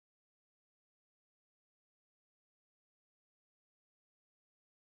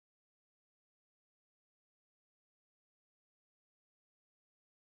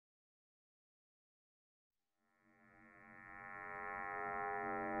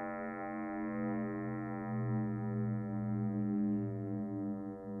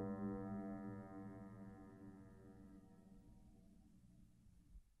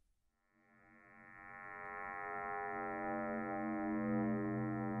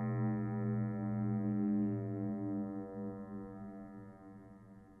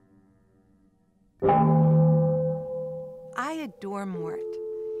adore Mort.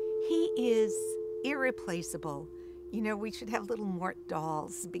 He is irreplaceable. You know, we should have little Mort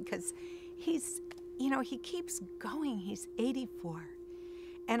dolls because he's, he keeps going. He's 84.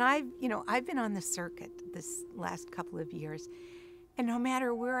 And I've been on the circuit this last couple of years, and no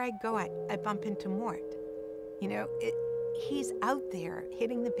matter where I go, I bump into Mort. He's out there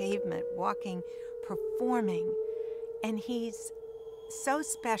hitting the pavement, walking, performing, and he's so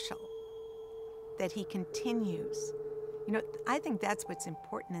special that he continues. I think that's what's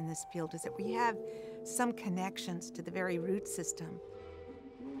important in this field, is that we have some connections to the very root system.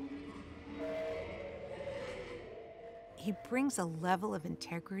 He brings a level of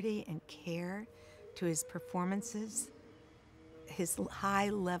integrity and care to his performances, his high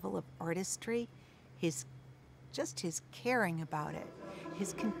level of artistry, his caring about it,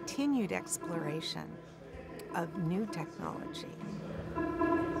 his continued exploration of new technology.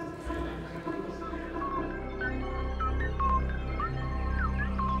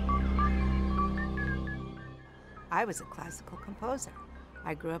 I was a classical composer.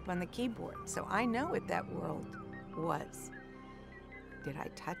 I grew up on the keyboard, so I know what that world was. Did I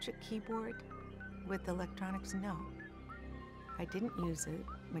touch a keyboard with electronics? No. I didn't use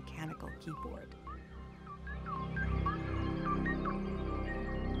a mechanical keyboard.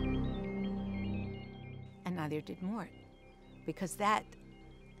 And neither did Mort, because that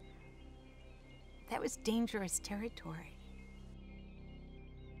was dangerous territory.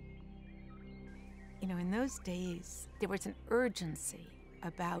 In those days, there was an urgency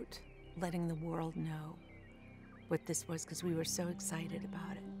about letting the world know what this was, because we were so excited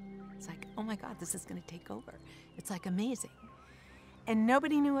about it. It's like, oh my God, this is going to take over. It's like amazing. And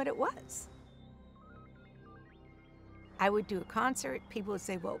nobody knew what it was. I would do a concert, people would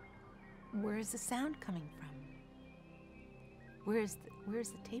say, well, where is the sound coming from? Where's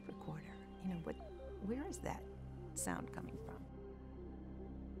the tape recorder? Where is that sound coming from?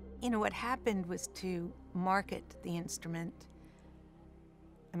 What happened was to market the instrument.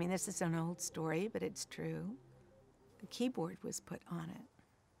 I mean, this is an old story, but it's true. The keyboard was put on it.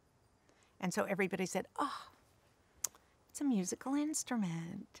 And so everybody said, oh, it's a musical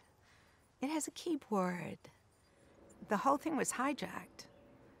instrument. It has a keyboard. The whole thing was hijacked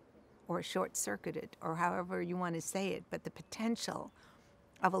or short-circuited, or however you want to say it, but the potential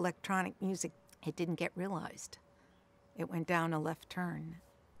of electronic music, it didn't get realized. It went down a left turn.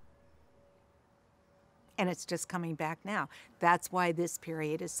 And it's just coming back now. That's why this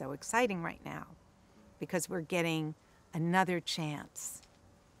period is so exciting right now, because we're getting another chance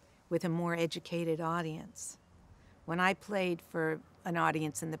with a more educated audience. When I played for an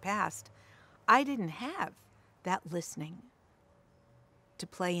audience in the past, I didn't have that listening to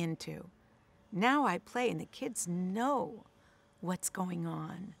play into. Now I play and the kids know what's going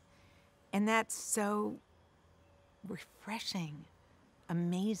on. And that's so refreshing,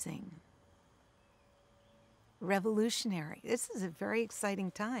 amazing, revolutionary. This is a very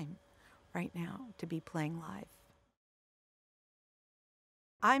exciting time right now to be playing live.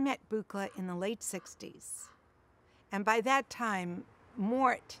 I met Buchla in the late 60s. And by that time,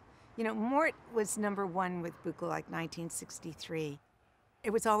 Mort was number one with Buchla, like 1963. It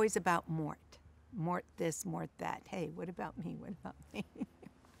was always about Mort. Mort this, Mort that. Hey, what about me? What about me?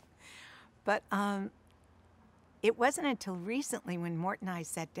 But it wasn't until recently when Mort and I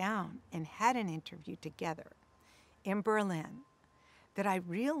sat down and had an interview together in Berlin that I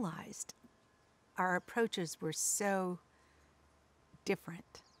realized our approaches were so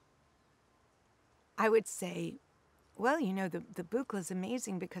different. I would say, well, the Buchla is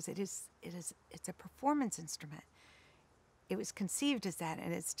amazing because it's a performance instrument. It was conceived as that,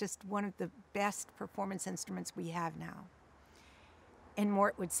 and it's just one of the best performance instruments we have now. And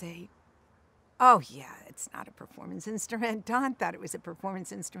Mort would say, oh yeah, it's not a performance instrument. Don thought it was a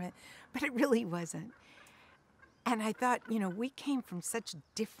performance instrument, but it really wasn't. And I thought, we came from such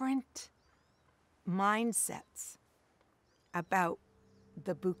different mindsets about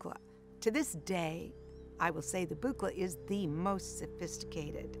the Buchla. To this day, I will say the Buchla is the most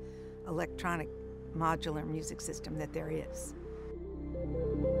sophisticated electronic modular music system that there is.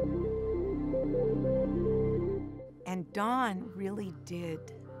 And Don really did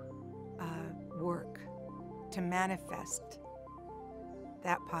work to manifest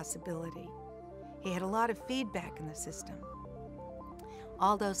that possibility. He had a lot of feedback in the system.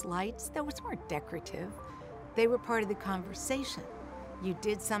 All those lights, those weren't decorative. They were part of the conversation. You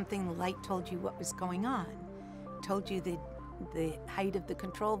did something, the light told you what was going on, told you the height of the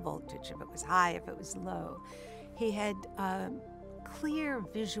control voltage, if it was high, if it was low. He had clear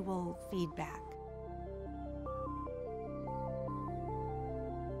visual feedback.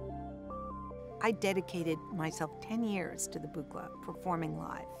 I dedicated myself 10 years to the Buchla, performing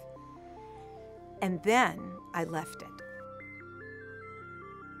live. And then I left it.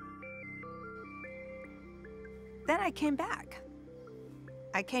 Then I came back.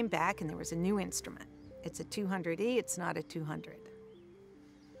 I came back and there was a new instrument. It's a 200E, it's not a 200.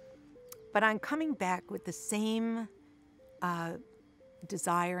 But I'm coming back with the same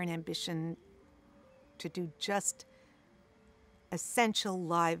desire and ambition to do just essential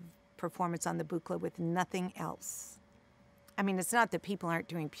live performance on the Buchla with nothing else. I mean, it's not that people aren't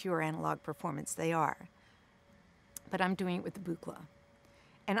doing pure analog performance, they are. But I'm doing it with the Buchla.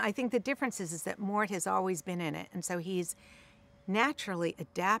 And I think the difference is that Mort has always been in it, and so he's naturally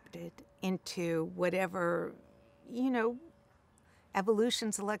adapted into whatever,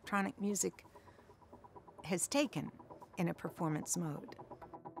 evolutions electronic music has taken in a performance mode.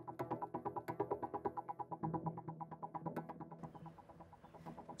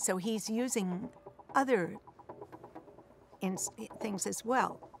 So he's using other things as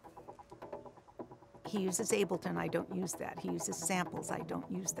well. He uses Ableton, I don't use that. He uses samples, I don't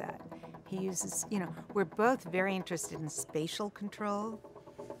use that. He uses, we're both very interested in spatial control,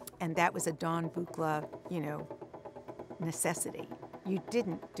 and that was a Don Buchla, necessity. You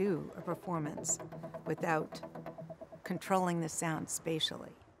didn't do a performance without controlling the sound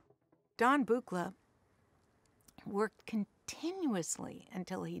spatially. Don Buchla worked continuously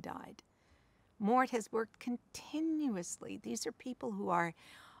until he died. Mort has worked continuously. These are people who are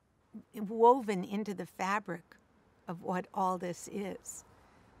woven into the fabric of what all this is.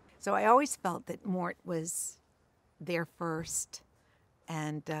 So I always felt that Mort was there first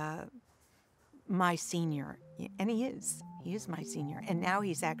and my senior, and he is my senior, and now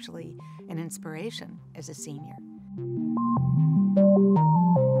he's actually an inspiration as a senior.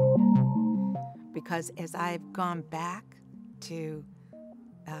 Because as I've gone back to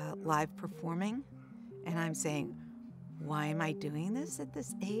live performing, and I'm saying, why am I doing this at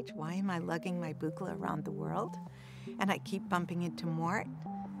this age? Why am I lugging my Buchla around the world? And I keep bumping into Mort.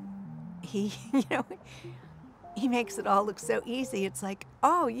 He, he makes it all look so easy. It's like,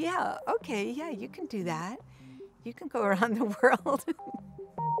 oh yeah, okay, yeah, you can do that. You can go around the world.